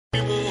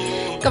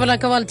Kabala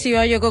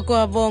thiwa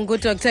yokokwabonga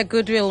Dr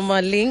Goodwill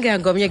Malinga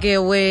ngomnye ke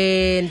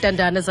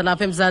wentandane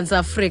zalapha eMzantsi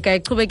Afrika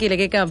ichubekile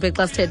ke kambe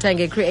xa sithetha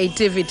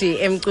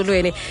nge-creativity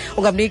emculweni.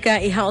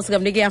 Ungamnika i-house,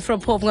 ungamnika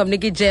i-afropop,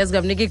 ungamnika i-jazz,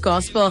 ungamnika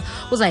i-gospel,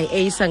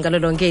 uzayi-aisa ngalo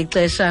lonke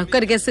ixesha.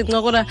 Kanti ke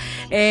sincokola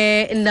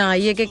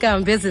naye ke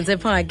kambe ezinze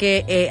phaa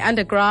ke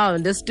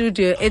underground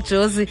studio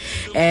eJozi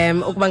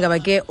ukuba ngaba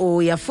ke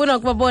uyafuna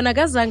ukubabona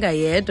kazanga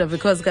yedwa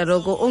because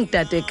kaloku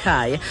ungidade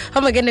ekhaya.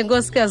 Hamba ke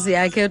nenkosikazi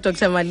yakhe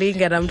uDr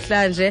Malinga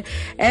namhlanje.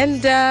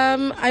 And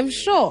I'm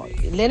sure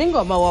leni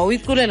ngoma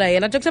wawiculela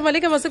yena Dr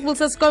Malinga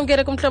masikubulisa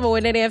sikomkele kumhlobo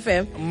wenene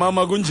FM.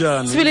 Mama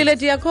kunjani? Sibilile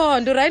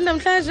ndiyakhona, right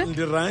namhlanje?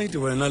 Ndi right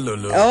wena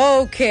lolo.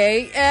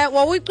 Okay.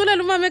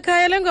 Wawiculela umama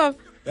ekhaya le ngoma?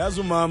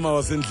 Yazi umama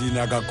wasendlini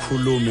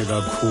akakhulumi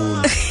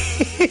kakhulu.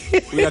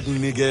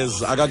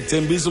 Uyakunikeza,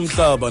 akakuthembisa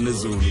umhlaba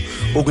nezulu,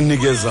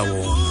 ukunikeza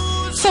wona.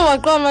 So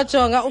waqoma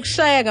jonga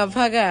ukushaya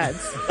ngaphakathi.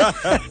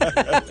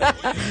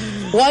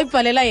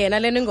 Wayibhalela yena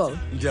leni ngoma?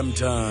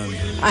 Ndiyamthanda.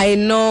 I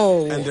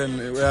know. And then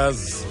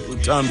yazi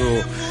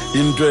uthando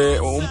into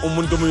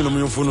umuntu omunye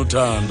nomunye ufuna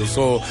uthando,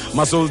 so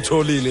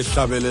masolutholile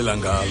ehlabelela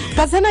ngalo.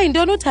 Phathana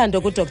intoni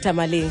uthando ku Dr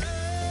Malinga?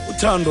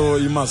 Uthando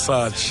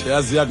imassage,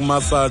 yazi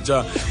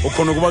yakumassaja,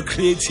 ukhona kuba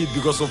creative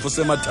because of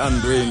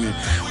usemathandweni,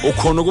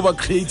 ukhona kuba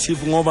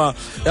creative ngoba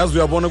yazi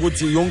uyabona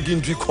ukuthi yonke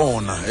into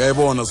ikhona,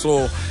 yayibona,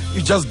 so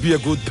you just be a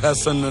good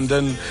person and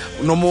then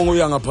nomongo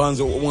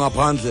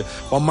uyangaphandle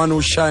wamane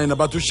ushine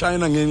but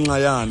ushine ngenxa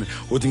yani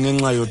uthi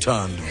ngenxa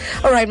yothando.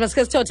 All right,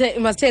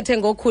 masithethe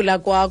ngokhula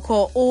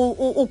kwakho.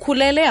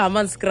 Ukhulele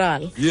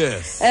Hammanskraal.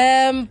 Yes.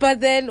 But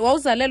then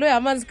wawuzalelwe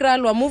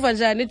Hammanskraal wamove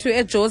njani to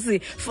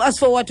eJozi? Fast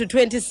forward to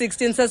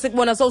 2016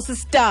 sesikubona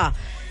sowusistar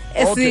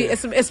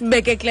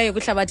esibekekileyo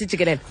kwihlabathi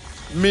jikelele.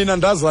 Mina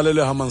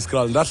ndazalelwe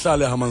eHammanskraal,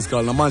 ndahlala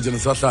eHammanskraal namanje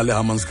ndisahlala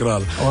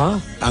eHammanskraal.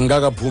 Wow.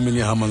 Angakaphumi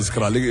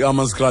ngeHammanskraal.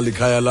 iHammanskraal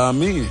ikhaya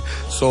lami,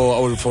 so I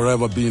will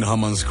forever be in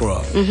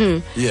Hammanskraal.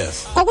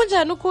 Yes.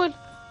 Kwakunjani ukhula?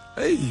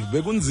 Hey,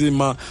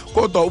 bekunzima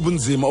kodwa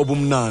ubunzima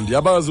obumnandi.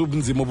 Yabazi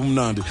ubunzima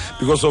obumnandi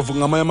because of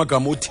ngamanye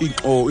amagama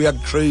uThixo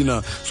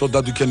uyakutrainer so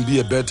that you can be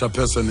a better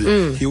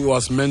person. He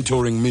was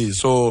mentoring me.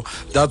 So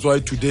that's why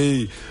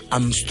today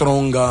I'm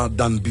stronger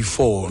than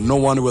before. No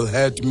one will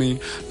hurt me,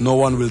 no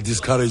one will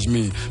discourage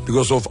me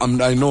because of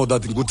I know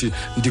that nguthi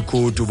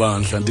ndikude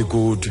bandla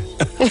ndikude.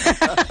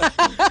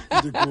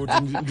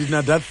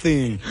 Not that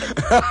thing.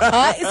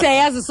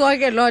 Siyayazi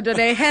sonke lonto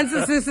le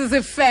hence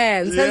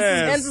sisi-fans,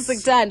 hence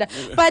sikuthanda.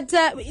 But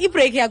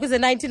i-break yakho is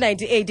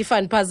 1998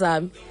 ifani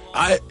phazami.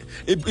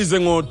 It is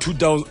in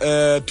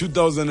 2010.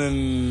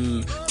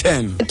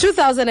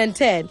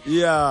 2010.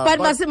 Yeah. But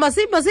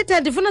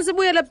masithanda ifuna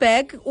sibuyele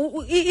back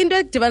into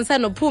edibanisa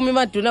nophumi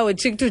maduna we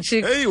chick to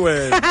chick. Hey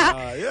wena.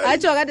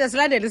 Atsho kade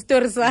silandele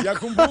istory sakho.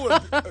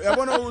 Yakhumbula.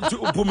 Yabona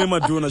uphumi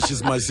maduna,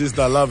 she's my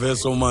sister, I love her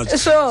so much.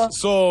 Sure.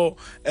 So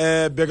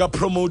beka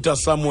promoter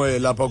somewhere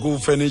lapha ku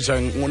furniture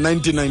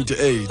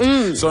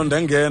 1998. So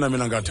ndengena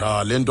mina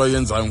ngathi lento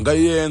ayenzayo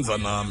ngayenza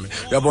nami.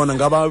 Yabona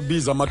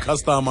ngababiza ama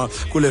customer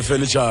kule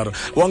furniture.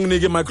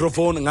 Wanginike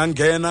microphone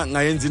ngangena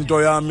ngayenza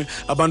into yami,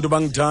 abantu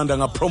bangithanda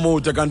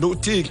ngapromote kanti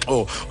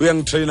uThixo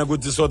uyangitraina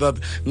ukuthi so that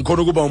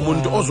ngikhona kuba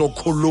umuntu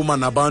ozokhuluma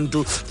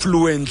nabantu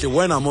fluently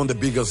when I'm on the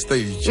bigger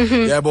stage.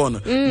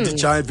 Yabona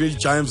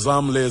jive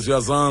zami lezo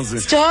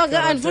uyazanzi.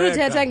 Jonga andifuna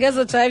uthetha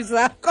ngezo jive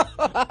zakho.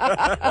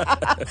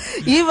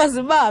 Yiva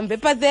zibambe.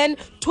 But then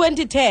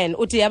 2010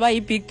 uthi yaba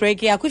yi-big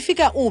break yakho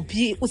ifika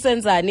uphi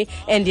usenzani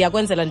and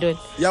yakwenzela ntoni?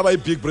 Yaba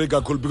yi-big break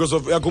kakhulu because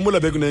of yakhumbula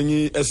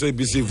bekunenye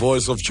SABC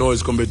Voice of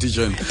Choice competition.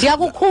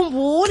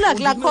 Ndiyakukhumbula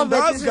kula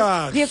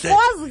competition.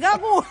 Ngikwazi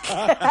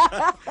kakuhle.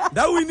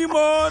 Dawini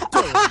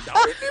moto.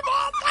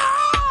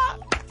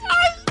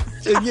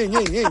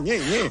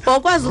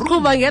 Wakwazi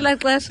uqhuba ngela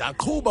xesha?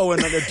 Ndaqhuba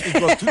wena ke,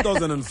 it was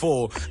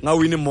 2004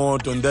 ngawina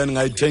imoto and then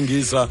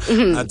ngayithengisa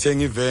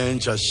ngathenga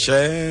iventure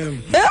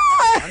shame.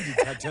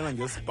 Ngithathela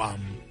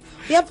ngesibhamu.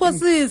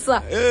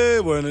 Yaphosisa.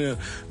 Wena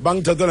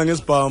bangithathela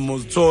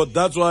ngesibhamu, so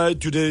that's why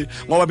today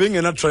ngoba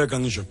bengena tracker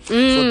ngisho,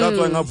 so that's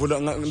why ngavula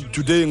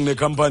today ngine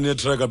company ye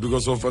tracker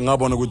because of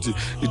ngabona ukuthi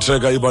I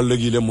tracker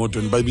ibalulekile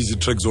emotweni bayibiza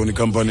track zone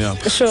company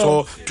yami.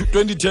 So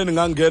 2010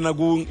 ngangena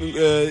ku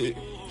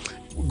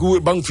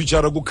bang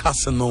feature ku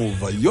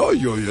Casanova yo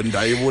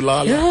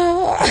ndayibulala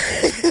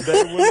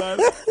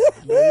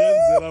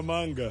ndayenzela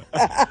manga.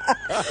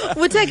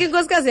 Utheke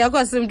inkosikazi yakho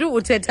asimntu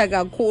uthetha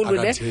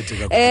kakhulu ne.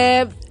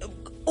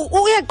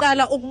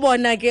 Uyaqala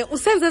ukubona ke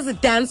usenza ezi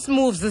dance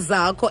moves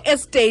zakho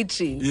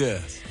e-stage.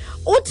 Yes.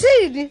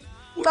 Uthini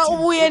xa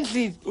ubuye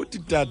endlini? Uthi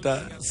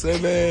tata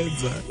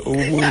sebenza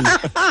ubuye.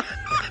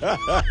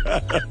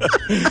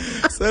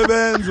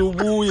 Sebenza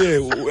ubuye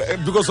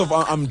because of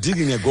I'm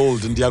digging a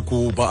gold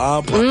ndiyakuba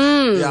apha.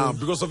 Yeah,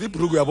 because of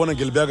ibruku uyabona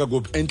ngelibeka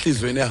kuphi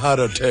enhlizweni heart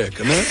attack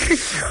ne.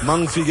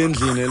 Mangifika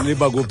endlini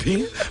liba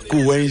kuphi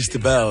ku waist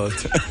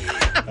belt.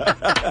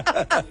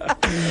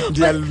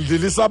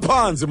 Ndiyalisa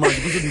phansi manje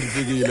ukuthi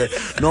ndifikile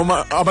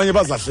noma abanye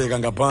bazahleka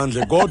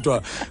ngaphandle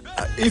kodwa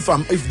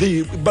if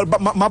they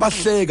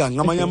mabahleka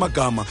ngamanye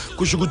amagama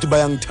kusho ukuthi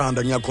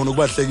bayangithanda ngiyakhona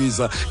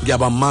ukubahlekisa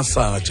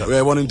ngiyabamassage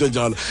uyayibona into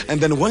enjalo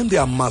and then when they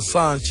are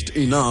massaged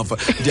enough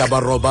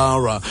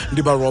ndibarobara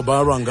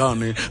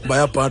ngani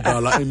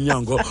bayabhadala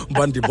eminyango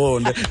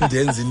bandibone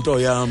ndenza into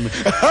yami.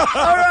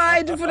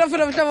 Alright, funa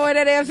mhlaba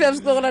wena FM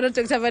sikola no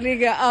Dr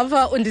Malinga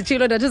apha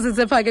undithilo ndathi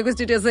sisephake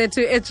kwistudio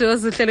zethu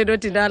eJozi uhlele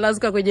nodindala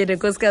sikwakunye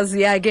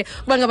nenkosikazi yakhe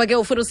bangaba ke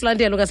ufuna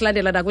usilandela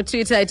ungasilandela na ku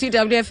Twitter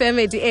 @TWFM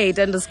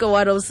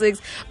 88_106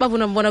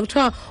 bavuna mbona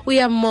kuthiwa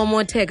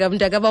uyamomotheka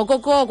mntakaba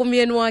kokoko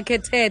umyeni wakhe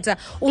thetha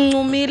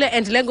uncumile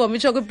and lengoma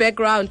itsho kwi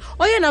background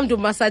oyena mntu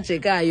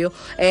masajekayo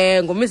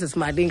ngoMrs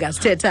Malinga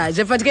sithetha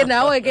nje but ke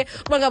nawe ke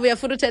bangaba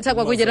uyafuna uthetha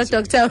kwakunye no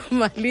Dr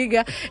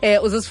Malinga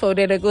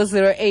uzisifonele ku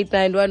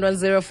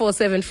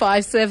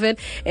 0891104757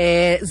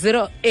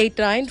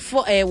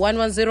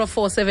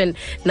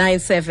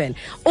 0891104797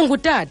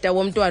 ungutata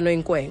womntwana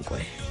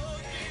oyinkwenkwe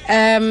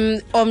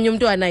omnye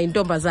umntwana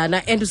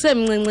yintombazana and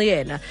usemncinci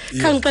yena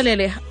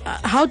khangixelele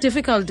how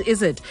difficult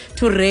is it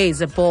to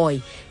raise a boy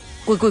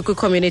kwi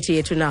community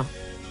yethu now?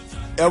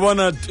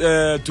 Yabona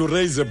to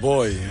raise a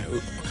boy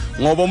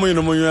ngoba omunye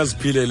nomunye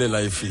uyaziphilela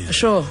life.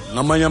 Sure.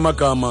 Ngamanye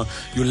amagama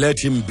you let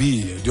him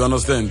be, do you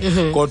understand?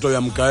 Kodwa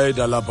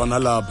uyamguide lapha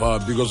nalapha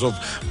because of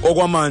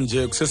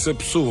okwamanje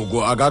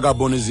kusesebusuku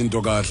akakabona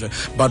izinto kahle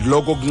but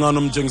lokho kuncane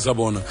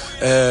umtshengisabona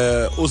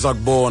uza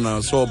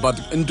kubona so but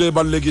into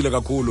ebalekile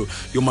kakhulu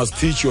you must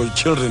teach your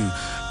children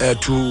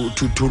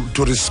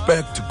to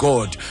respect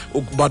God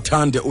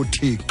ukubathande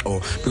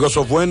uThixo because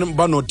of when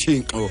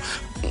banoThixo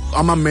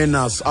ama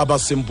manners aba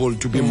simple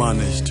to be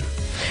managed.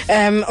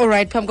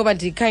 Alright, phambi koba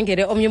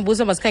ndikhangele omnye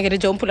umbuzo masikhangele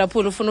nje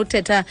umphulaphula ufuna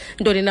uthetha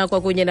ntoni na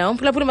kwakunye nawo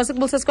umphulaphula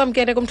masikubulisa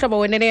sikwamkele kumhlaba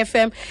wena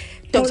FM.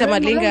 Dr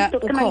Malinga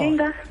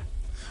ukho.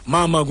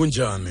 Mama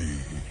kunjani?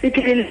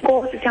 Siphilile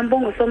Nkosi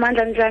siyambonga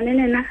somandla njani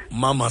nina?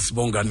 Mama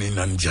sibonga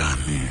nina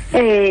njani?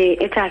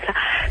 Ethatha.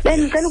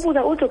 Ngicela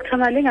ukubuza uDr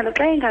Malinga lo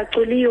xa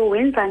engaculiyo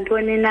wenza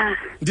ntoni na?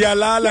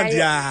 Ndiyalala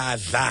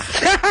ndiyadla.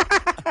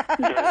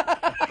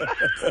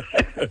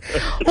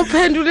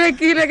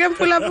 Uphendulekile ke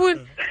mphulaphula.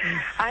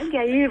 Hayi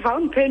ngiyayiva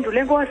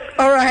ungiphendule Nkosi.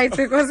 Alright,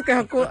 Nkosi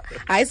kakho.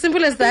 Hayi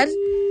simple as that.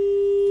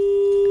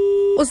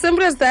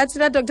 Usimple as that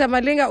na Dr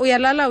Malinga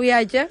uyalala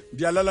uyatya?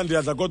 Ndiyalala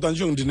ndiyadla kodwa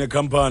nje ndine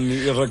company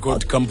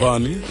i-record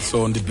company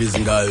so ndibusy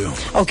ngayo.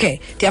 Okay,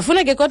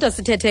 ndiyafuna ke kodwa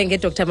sithethe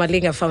ngeDr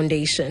Malinga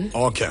Foundation.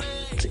 Okay.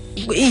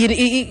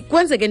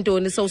 Kwenzeke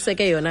ntoni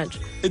sowuseke yona nje?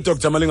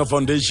 iDr Malinga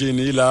Foundation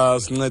ila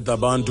sinceda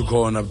abantu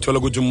khona uthola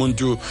ukuthi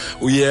umuntu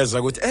uyeza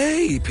ukuthi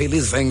hey phela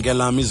izenke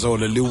lami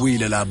izolo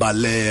liwile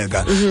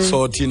labaleka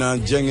so thina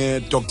njenge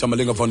Dr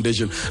Malinga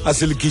Foundation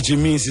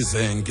asiligijimisi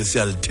izenke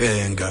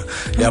siyalithenga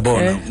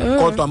yabona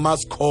kodwa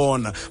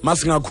masikhona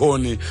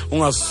masingakhoni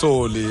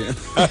ungasoli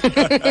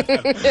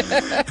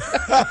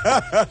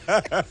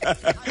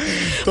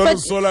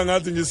Sola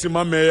ngathi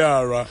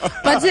ngisimameyara.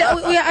 But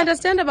we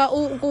understand about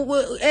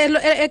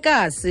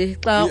ekasi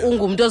xa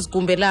ungumuntu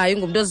ozigumbelayo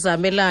umuntu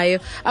ozizamelayo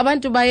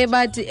abantu baye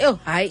bathi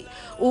hayi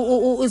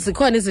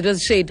zikhona izinto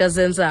ezishade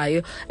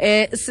azenzayo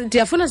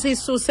ndiyafuna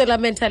siyisusela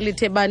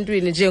mentality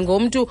ebantwini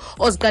njengomuntu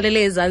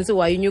oziqalele ezantsi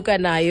wayinyuka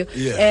nayo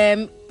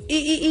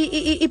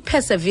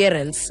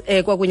i-perseverance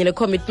kwakunye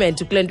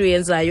ne-commitment kule nto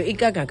uyenzayo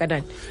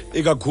ikangakanani?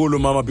 Ikakhulu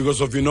mama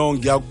because of I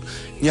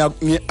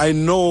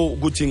know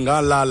ukuthi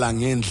ngalala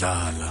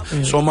ngendlala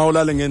so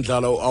mawulala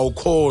ngendlala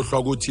awukhohlwa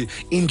ukuthi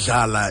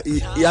indlala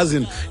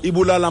yazi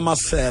ibulala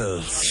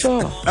ama-cells.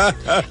 Sure.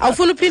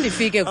 Awufuna uphinde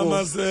ifike ku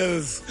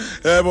ama-cells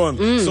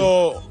yabona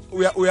so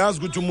uyazi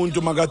ukuthi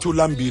umuntu makathi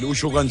ulambile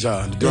usho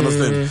kanjani, do you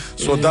understand?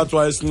 So that's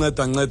why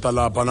sinceda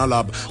lapha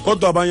nalapha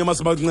kodwa abanye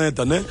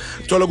masibanceda ne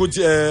thola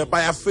ukuthi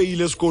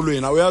bayafail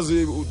esikolweni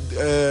uyazi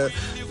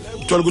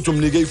thola ukuthi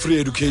umnike i-free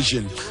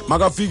education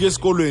makafika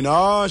esikolweni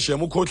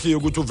shem ukhohliwe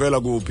ukuthi uvela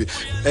kuphi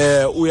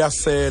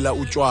uyasela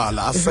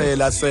utshwala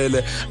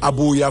asele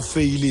abuya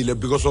failile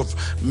because of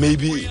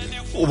maybe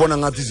ubona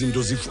ngathi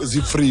izinto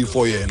zi-free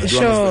for yena, do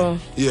you understand?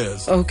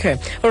 Yes. Okay,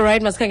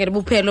 alright, masikhangele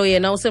Buphelo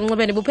yena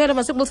usemnxebeni. Buphelo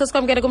masikubusa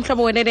sikwamkele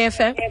kumhlaba wena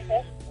FM.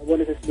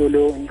 Ngibona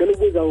sesidolo ngicela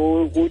ukubuza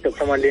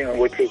ku-Dr Malinga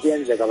ukuthi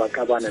kuyenzeka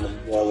baxabana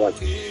nomuntu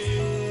wakhe.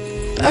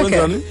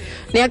 Okay.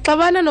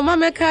 Niyaxabana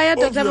nomama ekhaya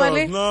Dr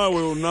Malinga?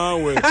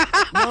 Nawe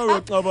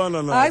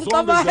uyaxabana naye. Hayi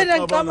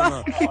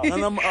xabana.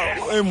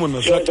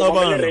 Mona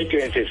siyaxabana.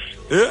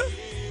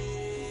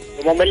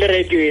 Umamele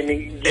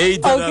radioweni.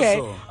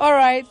 Okay,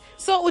 alright.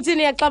 So uthi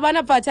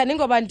niyaxabana but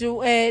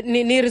aningobantu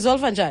ni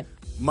resolve njani?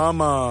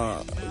 Mama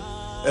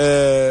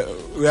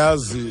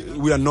uyazi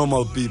we are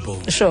normal people.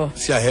 Sure.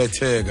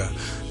 Siyahetheka.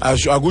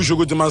 Akusho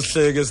ukuthi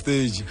masihleke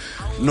stage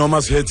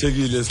noma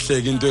sihethekile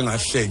sihleke into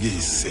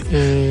engahlekisi.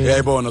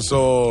 Uyayibona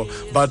so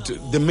but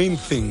the main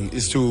thing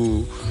is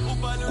to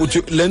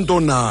uthi lento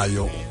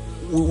nayo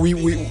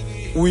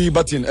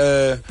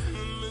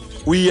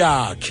we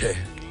yakhe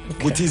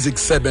ukuthi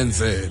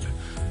izikusebenzele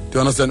Do you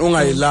understand?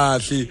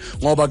 Ungayilahli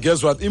ngoba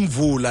guess what,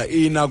 imvula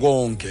ina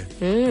konke.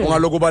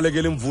 Ungaloku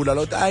balekela imvula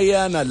lo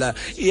ayana la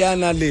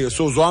iyana le,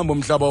 so uzohamba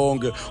umhlaba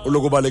wonke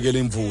uloku balekela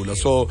imvula.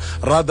 So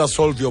rather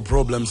solve your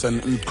problems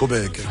and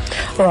qhubeke.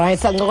 All right,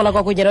 sancokola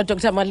kwakunye no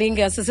Dr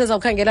Malinga siseza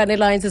ukhangela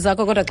nelines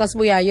zakho kodwa xa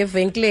sibuyayo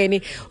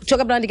evenkileni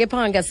uthoka mnandi ke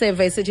phanga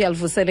seve isithi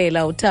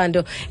yalivuselela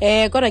uthando.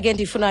 Kodwa ke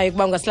ndifunayo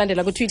ukuba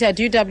ungasilandela ku Twitter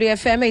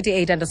 @UWFM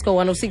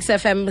 88_106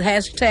 FM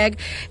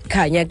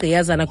 #khanya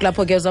gqiyazana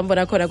kulapho ke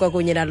uzambona khona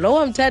kwakunye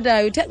nalowo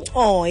mthandayo uthe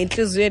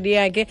inhliziyweni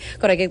yakhe.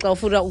 Kodwa ke xa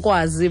ufuna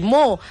ukwazi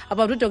more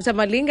about Dr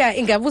Malinga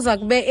ingabuza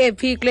kube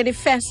ephi kuleni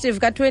festive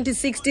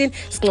ka2016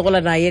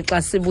 sincokola naye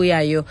xa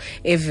sibuyayo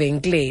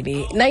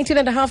evenkileni.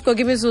 19.5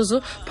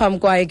 kokimizuzu phambi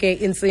kwaye ke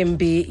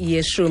intsimbi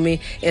yeshumi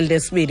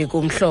elinesibini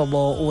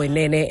kumhlobo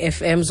wenene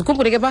FM.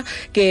 Ukhumbule ke ba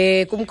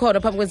ke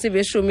kumkhono phambi kwentsimbi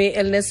yeshumi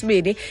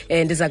elinesibini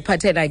ndiza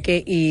kuphathela ke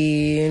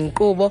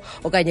inkqubo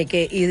okanye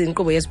ke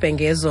inkqubo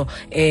yesibhengezo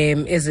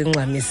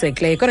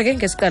ezingxamisekileyo. Kodwa ke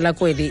ngesiqala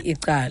kweli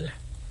icala.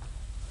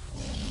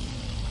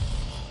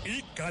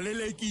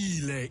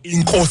 Igalelekile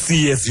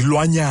inkosi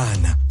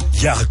yezilwanyana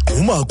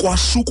yagquma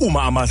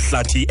kwashukuma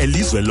amahlathi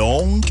elizwe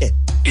lonke.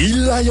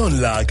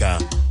 I-Lion Lager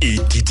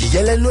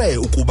ididiyelelwe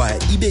ukuba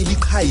ibe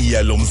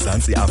liqhayiya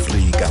loMzantsi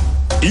Afrika.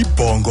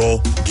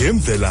 Ibhongo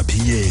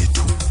ngemvelaphi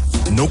yethu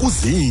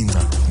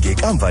nokuzingca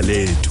ngekamva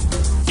lethu.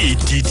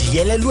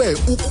 Ididiyelelwe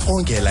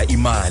ukongela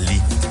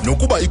imali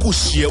nokuba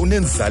ikushiye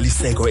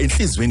unenzaliseko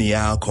enhlizweni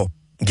yakho.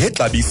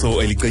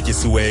 Ngexabiso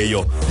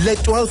elicetyisiweyo le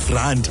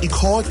R12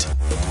 ikhoti.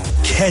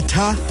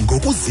 Khetha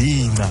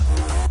ngokuzingca.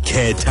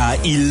 Khetha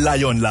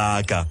i-Lion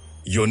Lager.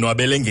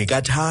 Yonwabele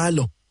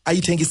ngenkathalo.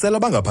 Ayithengisela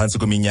bangaphansi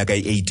kweminyaka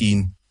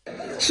i-18.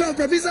 So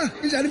Professor,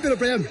 injani impilo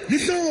Brian?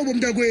 Lihlobo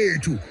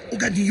mntakwethu.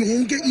 Ukanti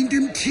yonke into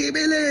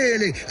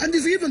imthebelele.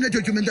 Andiziva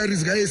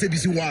nge-documentaries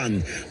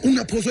ka-SABC1.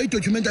 Ungaphoswa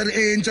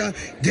i-documentary entsha,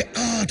 The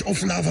Art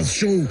of Lovers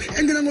Show.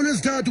 Engena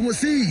ngoLwesithathu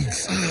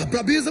ngo-6.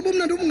 Professor,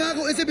 bomnandi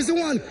umngako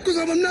SABC1.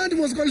 Kuzaba mnandi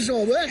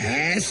mosikoluhlobo,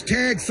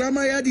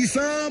 #Sama Yadi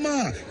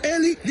Sama.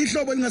 Eli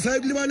lihlobo lingasayi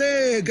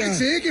kulibaleka.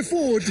 Ejiki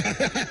futhi.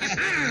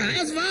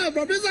 Asiva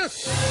Professor.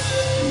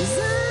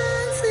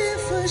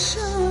 For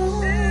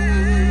sure.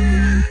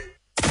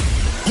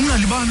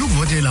 Ungalibali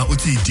ukuvotela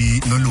uTD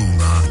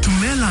noLunga.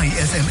 Thumela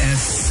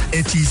iSMS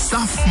ethi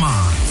SAFMA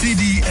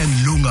CD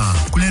and Lunga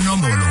kule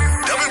nombolo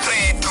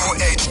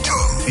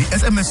 33282.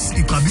 iSMS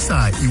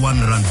ixabisa i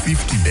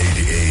R1.50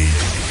 daily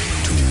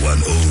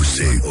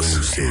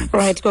 106.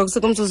 Right,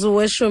 kokusikumzuzu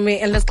weshumi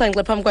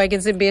elinesixhenxe phambi kwakhe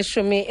intsimbi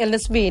yeshumi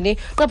elinesibini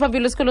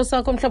qaphambili isikolo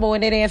sakho umhlobo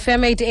wenene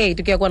FM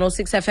 88 kuya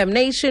kwa06 FM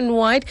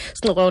nationwide.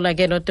 Sincokola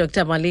ke no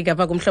Dr Malinga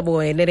pha kumhlobo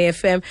wenene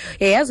FM.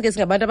 Yazi ke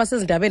singabantu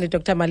abasezindabeni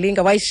Dr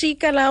Malinga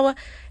wayishika lawa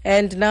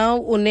and now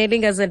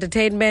uNelinga's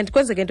Entertainment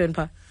kwenzeke ntoni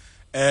pha?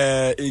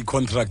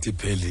 I-contract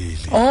iphelile.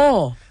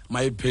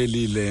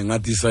 Mayiphelile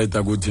ngadecide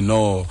ukuthi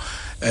no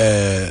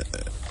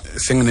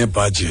singine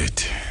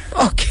budget.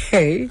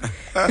 Okay.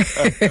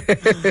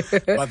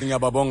 But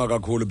ngiyababonga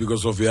kakhulu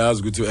because of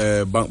yazi ukuthi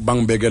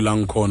bangibekela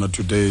ngikhona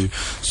today,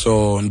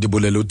 so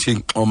ndibulela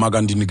uThixo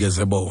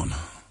makandinikeze bona.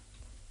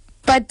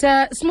 But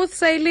smooth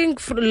sailing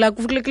like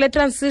kule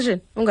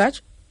transition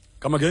ungatsho?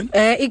 Come again?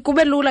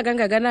 Ikube lula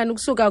kangakanani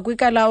ukusuka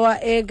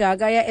kwikalawa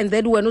engakaya and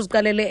then wena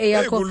uziqalele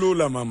eyakho?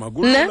 Kulula mama,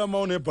 kulula ma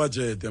une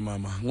budget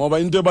mama. Ngoba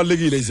into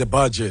ebalekile is a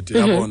budget,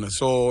 yabona.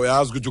 So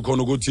yazi ukuthi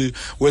ukhona ukuthi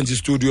wenza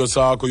istudio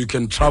sakho, you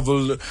can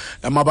travel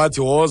amabathi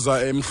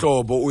woza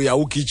emhlobo uya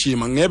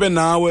ugijima. Ngebe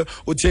nawe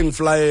uthe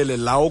ngiflyele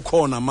la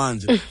ukhona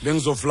manje.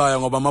 Bengizoflya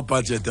ngoba ama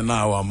budget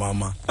nawo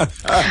mama.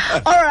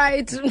 All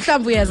right,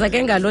 mhlawumbe uyaza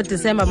ke ngalo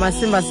December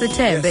masimba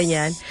sithembe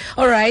nyani.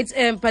 All right,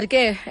 but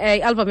ke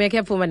album yakhe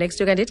yaphuma next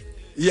week and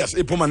Yes,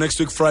 iphuma next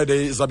week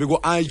Friday. Izabe ku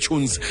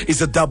iTunes. It's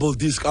a double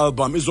disc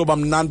album. Izoba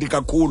mnandi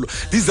kakhulu.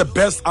 This is the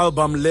best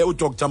album le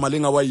uDr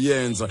Malinga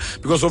wayenza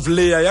because of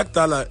leya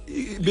yakudala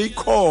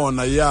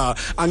beyikhona ya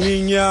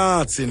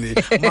anginyathi ni.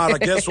 Mara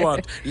guess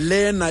what?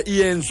 Lena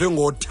iyenzwe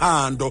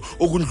ngothando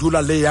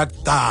okundlula le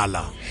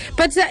yakudala.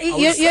 But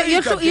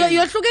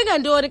yohluke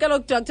ngantoni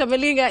kaloku Dr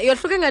Malinga?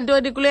 Yohluke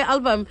ngantoni kule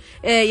album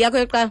yakho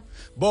yokuqala?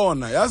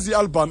 Bona yazi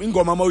album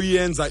ingoma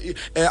mawuyenza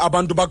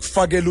abantu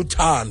bakufakela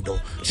uthando.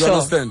 Do you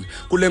understand?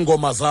 Kule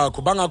ngoma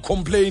zakho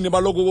bangacomplain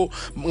baloku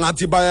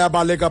ngathi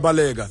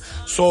bayabaleka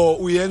so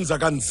uyenza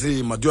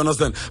kanzima. Do you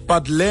understand?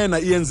 But lena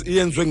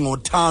iyenzwe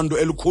ngothando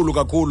elikhulu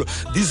kakhulu.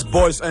 These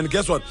boys, and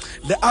guess what,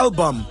 the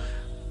album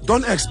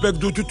don't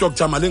expect to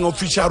Dr Malinga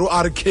feature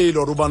RK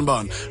or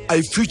Rubanban.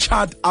 I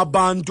featured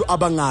abantu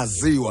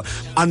abangaziwa,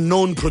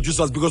 unknown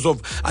producers, because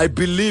of I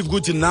believe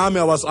Guti Nami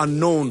I was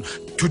unknown.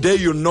 Today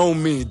you know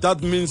me.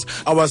 That means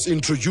I was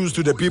introduced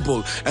to the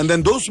people. And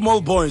then those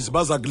small boys,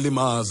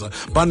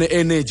 bazaglimaza, bane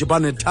energy,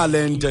 bane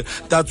talent.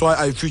 That's why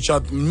I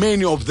featured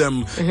many of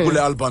them kule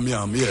album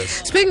yam.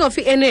 Yes. Speaking of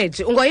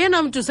energy,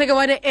 ungoyena mtu seke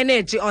wane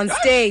energy on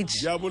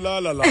stage.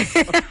 Yabulala la.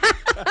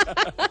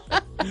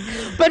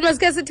 But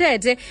masike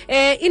sithethe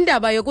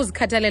indaba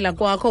yokuzikhathalela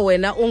kwakho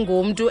wena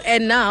ungumntu,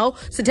 and now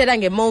sithetha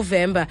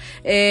ngeMovember.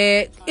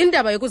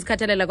 Indaba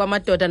yokuzikhathalela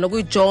kwamadoda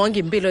nokuyijonga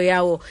impilo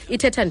yawo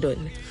ithetha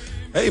ntoni?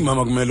 Hey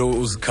mama, kumele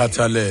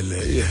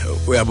uzikhathalele.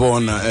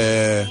 Uyabona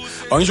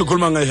angisho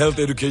khuluma nge-health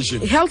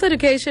education. Health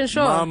education,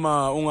 sure.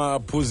 Mama,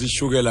 ungaphuza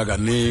ishukela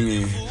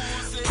kaningi.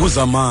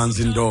 Phuza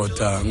amanzi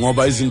ndoda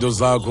ngoba izinto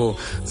zakho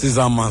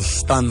zizama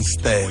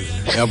standstill.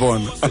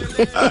 Yabona?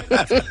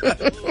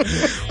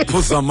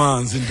 Phuza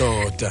amanzi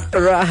ndoda.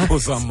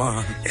 Phuza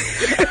amanzi.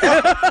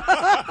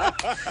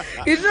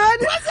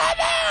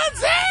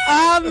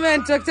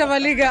 Amen, Dr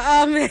Malinga.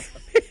 Amen.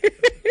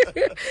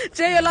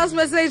 Jay, your last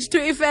message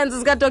to fans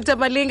is got Dr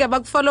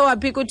Malinga. Follow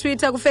up ku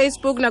Twitter, ku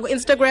Facebook, na ku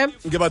Instagram.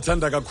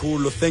 Ngibathanda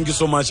kakhulu. Thank you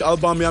so much.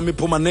 Album yami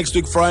iphuma next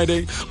week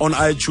Friday on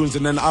iTunes,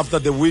 and then after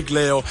the week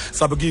leyo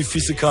sabuki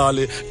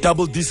physically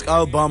double disc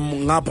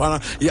album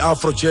ngapha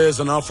i-Afro jazz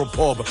and Afro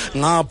pop,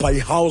 ngapha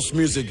i-house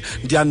music.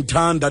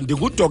 Ndiyanthanda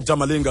ndiku Dr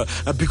Malinga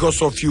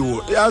because of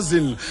you. As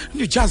in,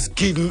 you just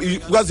give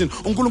me, as in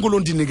uNkulunkulu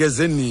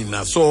undinikeze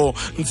nina, so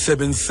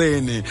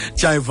nisebenziseni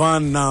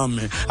Jaivan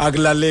nami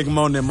akulaleki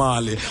mawune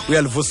mali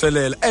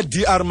uyalivuselela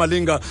 @Dr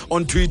Malinga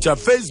on Twitter,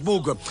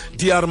 Facebook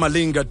Dr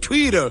Malinga,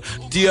 Twitter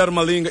Dr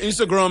Malinga,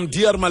 Instagram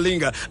Dr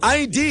Malinga,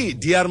 ID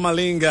Dr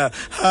Malinga.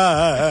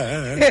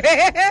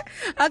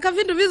 I can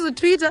find visit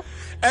Twitter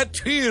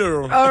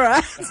 @Twitter. All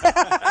right.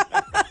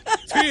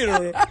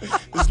 Twitter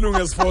is long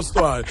as first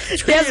one.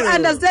 Yes,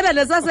 understand and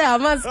let's say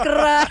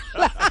amaskra.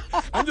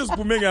 I'm just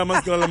booming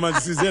amaskra manje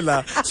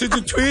sizela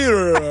sithi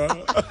Twitter.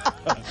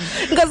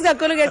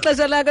 Nkosikakhulu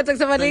ngexesha lakho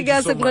Dr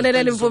Malinga,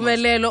 sikunqonelela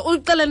impumelelo.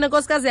 Ucela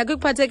nenkosikazi yakho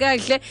ikuphathe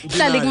kahle,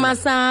 hlala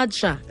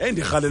ikumasaja.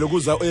 Ndihalela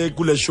ukuza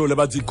kule show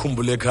lebathi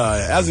ikhumbule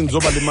ekhaya. Yazi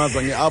ngizoba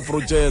limaza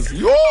ngeAfro jazz.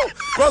 Yo,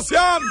 Nkosi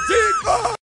yami, Thixo.